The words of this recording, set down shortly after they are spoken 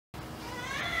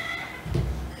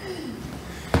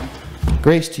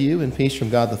Grace to you and peace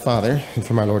from God the Father and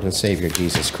from our Lord and Savior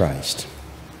Jesus Christ.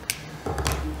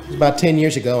 It was about 10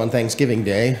 years ago on Thanksgiving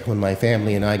Day when my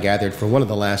family and I gathered for one of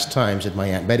the last times at my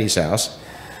Aunt Betty's house,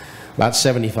 about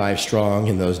 75 strong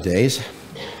in those days.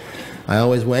 I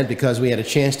always went because we had a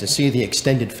chance to see the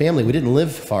extended family. We didn't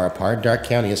live far apart. Dark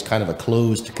County is kind of a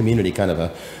closed community, kind of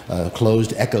a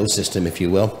closed ecosystem, if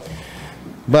you will.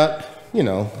 But, you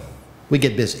know, we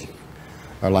get busy.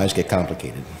 Our lives get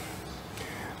complicated.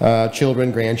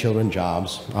 Children, grandchildren,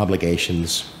 jobs,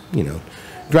 obligations, you know.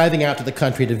 Driving out to the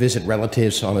country to visit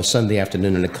relatives on a Sunday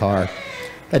afternoon in a car,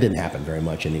 that didn't happen very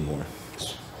much anymore.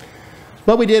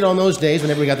 But we did on those days,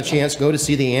 whenever we got the chance, go to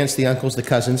see the aunts, the uncles, the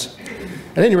cousins.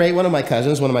 At any rate, one of my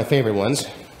cousins, one of my favorite ones,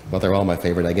 well, they're all my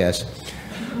favorite, I guess,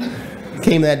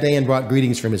 came that day and brought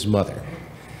greetings from his mother.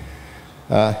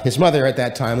 His mother at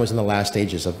that time was in the last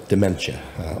stages of dementia,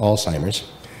 Alzheimer's,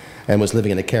 and was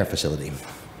living in a care facility.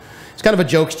 He's kind of a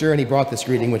jokester, and he brought this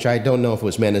greeting, which I don't know if it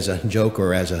was meant as a joke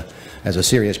or as a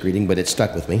serious greeting, but it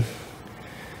stuck with me.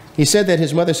 He said that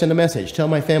his mother sent a message, "Tell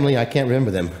my family I can't remember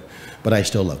them, but I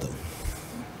still love them."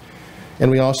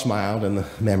 And we all smiled in the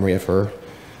memory of her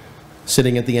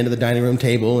sitting at the end of the dining room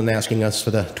table and asking us for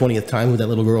the 20th time who that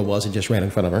little girl was that just ran in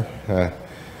front of her.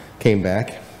 Came back.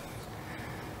 It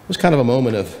was kind of a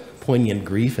moment of poignant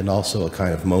grief and also a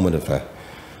kind of moment of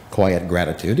quiet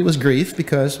gratitude. It was grief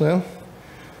because, well,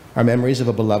 our memories of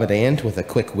a beloved aunt with a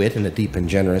quick wit and a deep and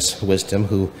generous wisdom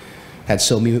who had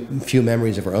so few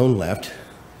memories of her own left,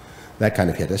 that kind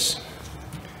of hit us.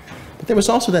 But there was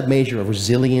also that measure of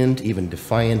resilient, even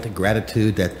defiant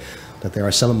gratitude that there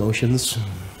are some emotions,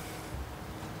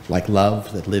 like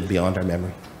love, that live beyond our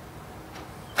memory.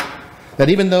 That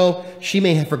even though she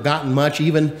may have forgotten much,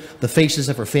 even the faces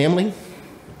of her family,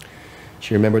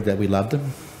 she remembered that we loved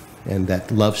them and that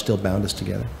love still bound us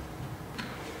together.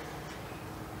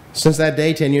 Since that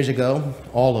day, 10 years ago,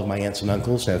 all of my aunts and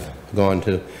uncles have gone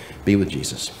to be with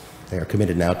Jesus. They are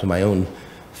committed now to my own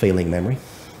failing memory.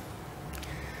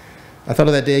 I thought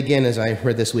of that day again as I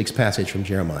read this week's passage from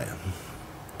Jeremiah.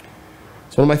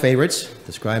 It's one of my favorites. It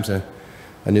describes a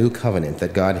new covenant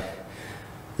that God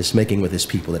is making with his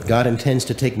people, that God intends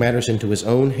to take matters into his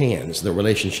own hands, the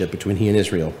relationship between he and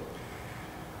Israel.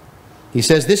 He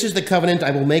says, "This is the covenant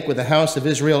I will make with the house of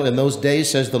Israel in those days,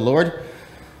 says the Lord.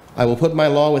 I will put my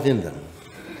law within them.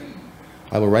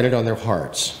 I will write it on their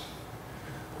hearts.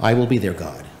 I will be their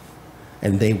God,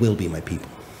 and they will be my people.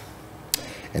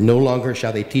 And no longer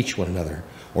shall they teach one another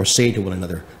or say to one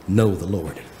another, 'Know the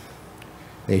Lord.'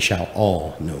 They shall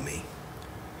all know me,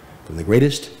 from the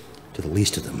greatest to the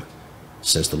least of them,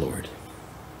 says the Lord."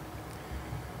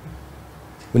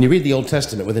 When you read the Old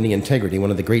Testament with any integrity,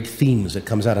 one of the great themes that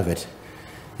comes out of it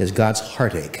is God's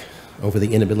heartache over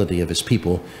the inability of his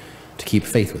people to keep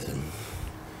faith with him,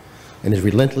 and his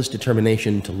relentless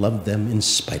determination to love them in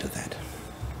spite of that.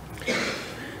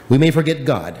 We may forget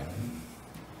God,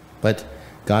 but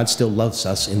God still loves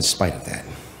us in spite of that.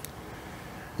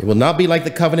 It will not be like the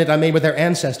covenant I made with their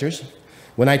ancestors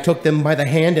when I took them by the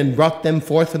hand and brought them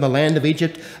forth from the land of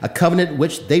Egypt, a covenant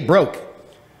which they broke,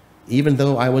 even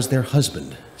though I was their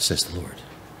husband, says the Lord.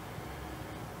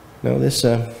 No,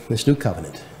 this new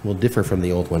covenant will differ from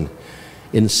the old one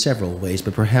in several ways,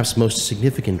 but perhaps most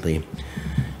significantly,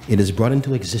 it is brought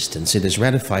into existence. It is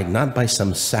ratified not by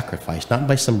some sacrifice, not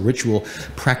by some ritual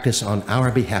practice on our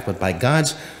behalf, but by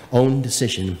God's own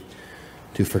decision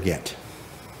to forget.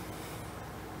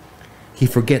 He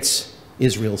forgets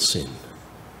Israel's sin.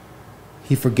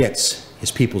 He forgets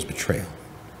his people's betrayal.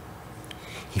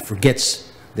 He forgets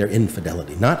their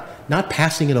infidelity, not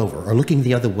passing it over or looking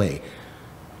the other way,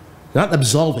 not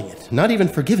absolving it, not even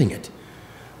forgiving it.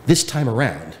 This time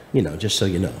around, you know, just so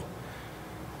you know,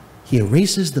 he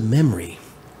erases the memory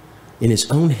in his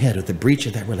own head of the breach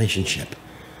of that relationship.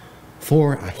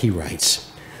 For, he writes,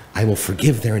 "I will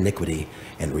forgive their iniquity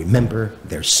and remember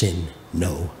their sin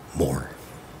no more."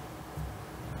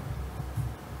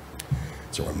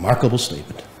 It's a remarkable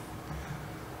statement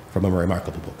from a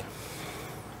remarkable book.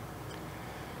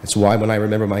 That's why when I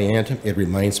remember my aunt, it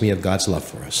reminds me of God's love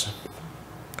for us.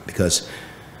 Because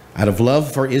out of love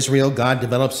for Israel, God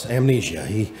develops amnesia.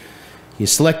 He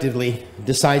selectively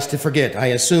decides to forget. I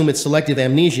assume it's selective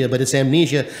amnesia, but it's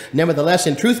amnesia nevertheless.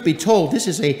 And truth be told, this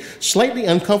is a slightly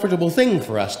uncomfortable thing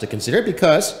for us to consider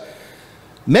because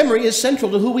memory is central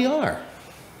to who we are,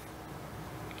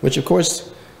 which of course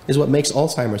is what makes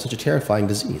Alzheimer's such a terrifying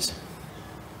disease.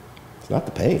 It's not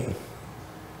the pain,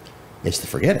 it's the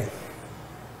forgetting.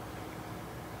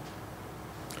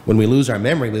 When we lose our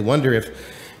memory, we wonder if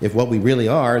what we really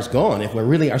are is gone, if we're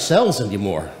really ourselves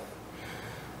anymore.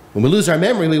 When we lose our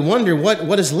memory, we wonder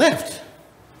what is left.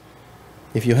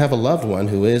 If you have a loved one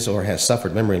who is or has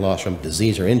suffered memory loss from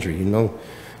disease or injury, you know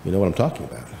what I'm talking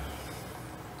about.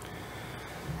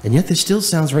 And yet this still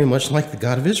sounds very much like the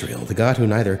God of Israel, the God who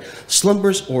neither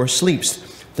slumbers or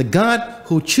sleeps, the God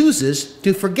who chooses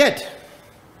to forget.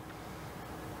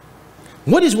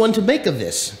 What is one to make of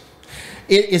this?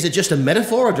 Is it just a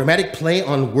metaphor, a dramatic play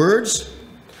on words?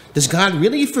 Does God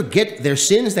really forget their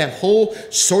sins, that whole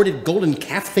sordid golden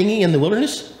calf thingy in the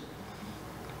wilderness?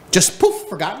 Just poof,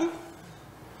 forgotten?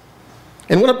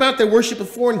 And what about their worship of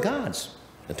foreign gods?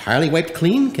 Entirely wiped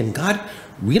clean? Can God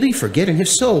really forget? And if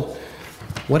so,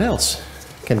 what else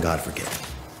can God forget?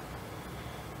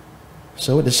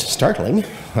 So it is startling,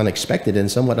 unexpected,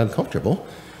 and somewhat uncomfortable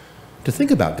to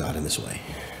think about God in this way.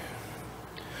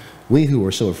 We who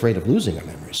are so afraid of losing our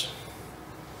memories,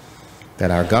 that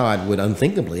our God would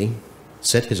unthinkably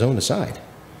set his own aside.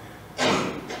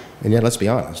 And yet, let's be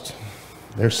honest,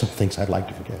 there's some things I'd like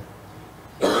to forget.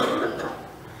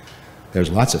 There's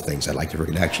lots of things I'd like to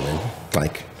forget, actually,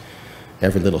 like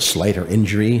every little slight or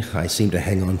injury I seem to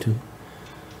hang on to.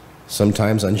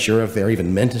 Sometimes unsure if they're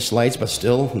even meant as slights, but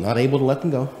still not able to let them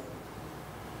go.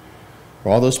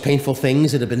 Or all those painful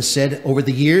things that have been said over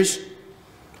the years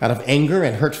out of anger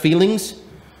and hurt feelings,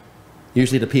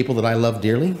 usually to people that I love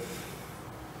dearly.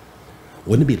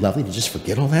 Wouldn't it be lovely to just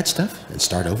forget all that stuff and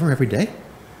start over every day?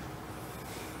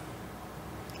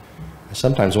 I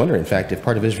sometimes wonder, in fact, if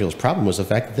part of Israel's problem was the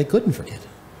fact that they couldn't forget.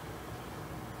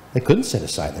 They couldn't set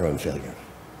aside their own failure.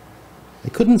 They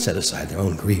couldn't set aside their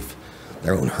own grief,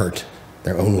 their own hurt,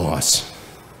 their own loss.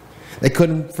 They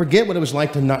couldn't forget what it was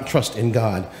like to not trust in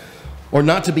God, or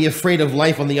not to be afraid of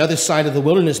life on the other side of the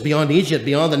wilderness, beyond Egypt,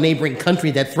 beyond the neighboring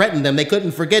country that threatened them. They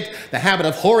couldn't forget the habit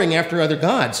of whoring after other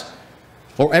gods,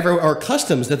 or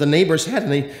customs that the neighbors had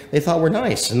and they thought were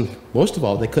nice. And most of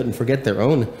all, they couldn't forget their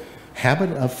own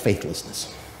habit of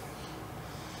faithlessness.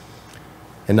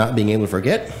 And not being able to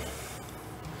forget,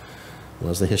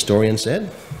 well, as the historian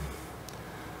said,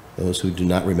 those who do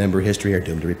not remember history are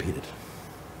doomed to repeat it.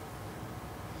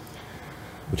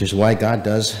 Which is why God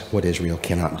does what Israel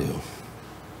cannot do,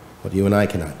 what you and I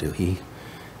cannot do.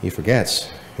 He forgets.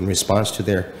 In response to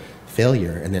their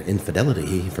failure and their infidelity,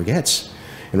 he forgets.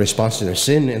 In response to their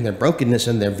sin and their brokenness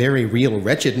and their very real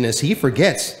wretchedness, he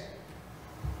forgets.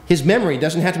 His memory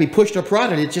doesn't have to be pushed or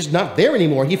prodded. It's just not there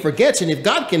anymore. He forgets. And if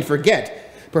God can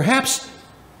forget, perhaps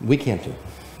we can't too.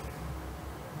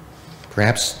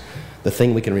 Perhaps the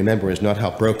thing we can remember is not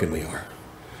how broken we are,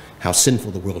 how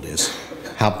sinful the world is,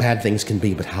 how bad things can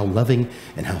be, but how loving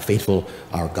and how faithful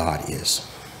our God is.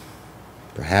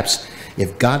 Perhaps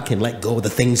if God can let go of the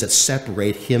things that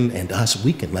separate him and us,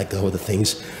 we can let go of the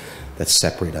things that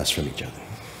separate us from each other.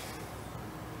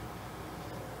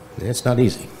 And it's not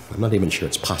easy. I'm not even sure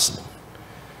it's possible,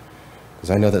 because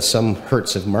I know that some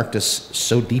hurts have marked us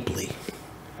so deeply,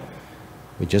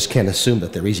 we just can't assume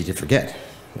that they're easy to forget.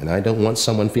 And I don't want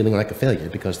someone feeling like a failure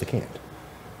because they can't.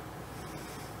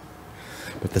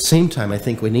 But at the same time, I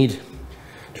think we need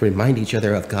to remind each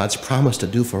other of God's promise to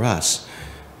do for us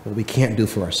what we can't do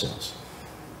for ourselves.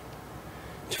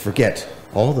 To forget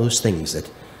all those things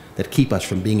that keep us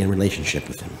from being in relationship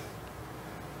with him.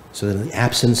 So that in the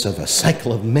absence of a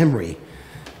cycle of memory,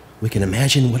 we can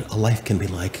imagine what a life can be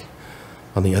like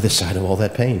on the other side of all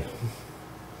that pain.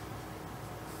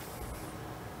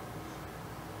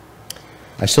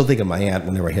 I still think of my aunt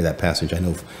whenever I hear that passage. I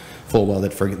know full well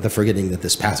that the forgetting that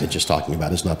this passage is talking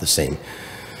about is not the same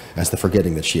as the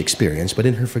forgetting that she experienced. But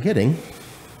in her forgetting,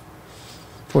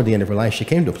 toward the end of her life, she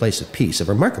came to a place of peace, of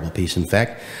remarkable peace, in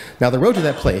fact. Now, the road to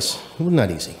that place was not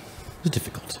easy. It was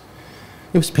difficult.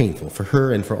 It was painful for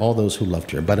her and for all those who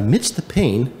loved her. But amidst the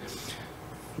pain,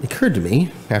 it occurred to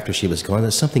me, after she was gone,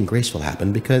 that something graceful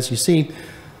happened, because, you see,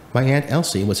 my Aunt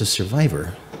Elsie was a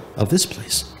survivor of this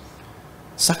place,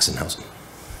 Sachsenhausen.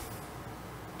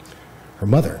 Her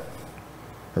mother,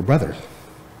 her brother,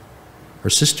 her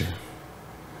sister,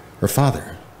 her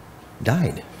father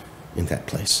died in that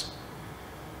place.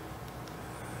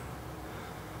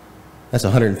 That's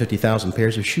 150,000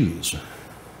 pairs of shoes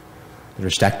that are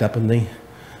stacked up in the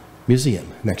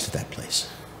museum next to that place.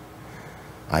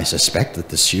 I suspect that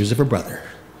the shoes of her brother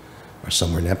are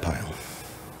somewhere in that pile.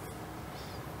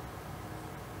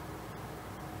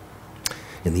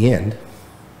 In the end,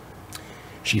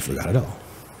 she forgot it all.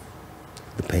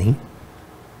 The pain,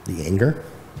 the anger,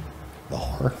 the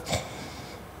horror,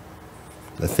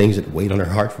 the things that weighed on her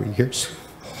heart for years.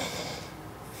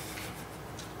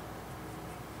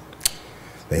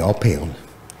 They all paled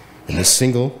in the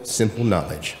single, simple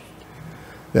knowledge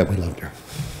that we loved her.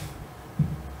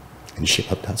 And she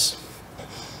loved us.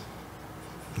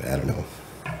 I don't know.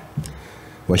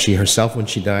 Was she herself when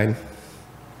she died?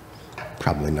 Probably.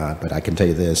 Probably not, but I can tell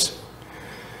you this.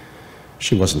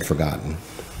 She wasn't forgotten.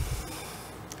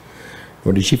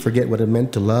 Nor did she forget what it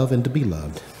meant to love and to be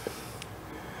loved.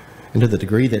 And to the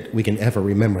degree that we can ever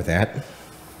remember that,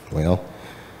 well,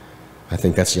 I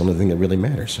think that's the only thing that really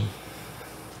matters.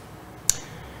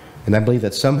 And I believe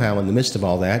that somehow in the midst of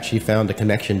all that, she found a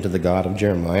connection to the God of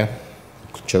Jeremiah,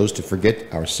 chose to forget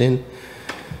our sin,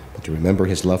 but to remember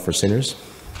his love for sinners.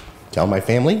 Tell my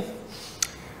family,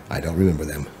 I don't remember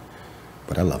them,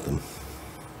 but I love them.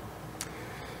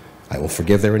 I will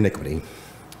forgive their iniquity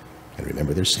and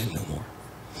remember their sin no more.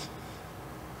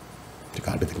 To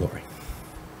God be the glory.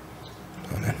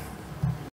 Amen.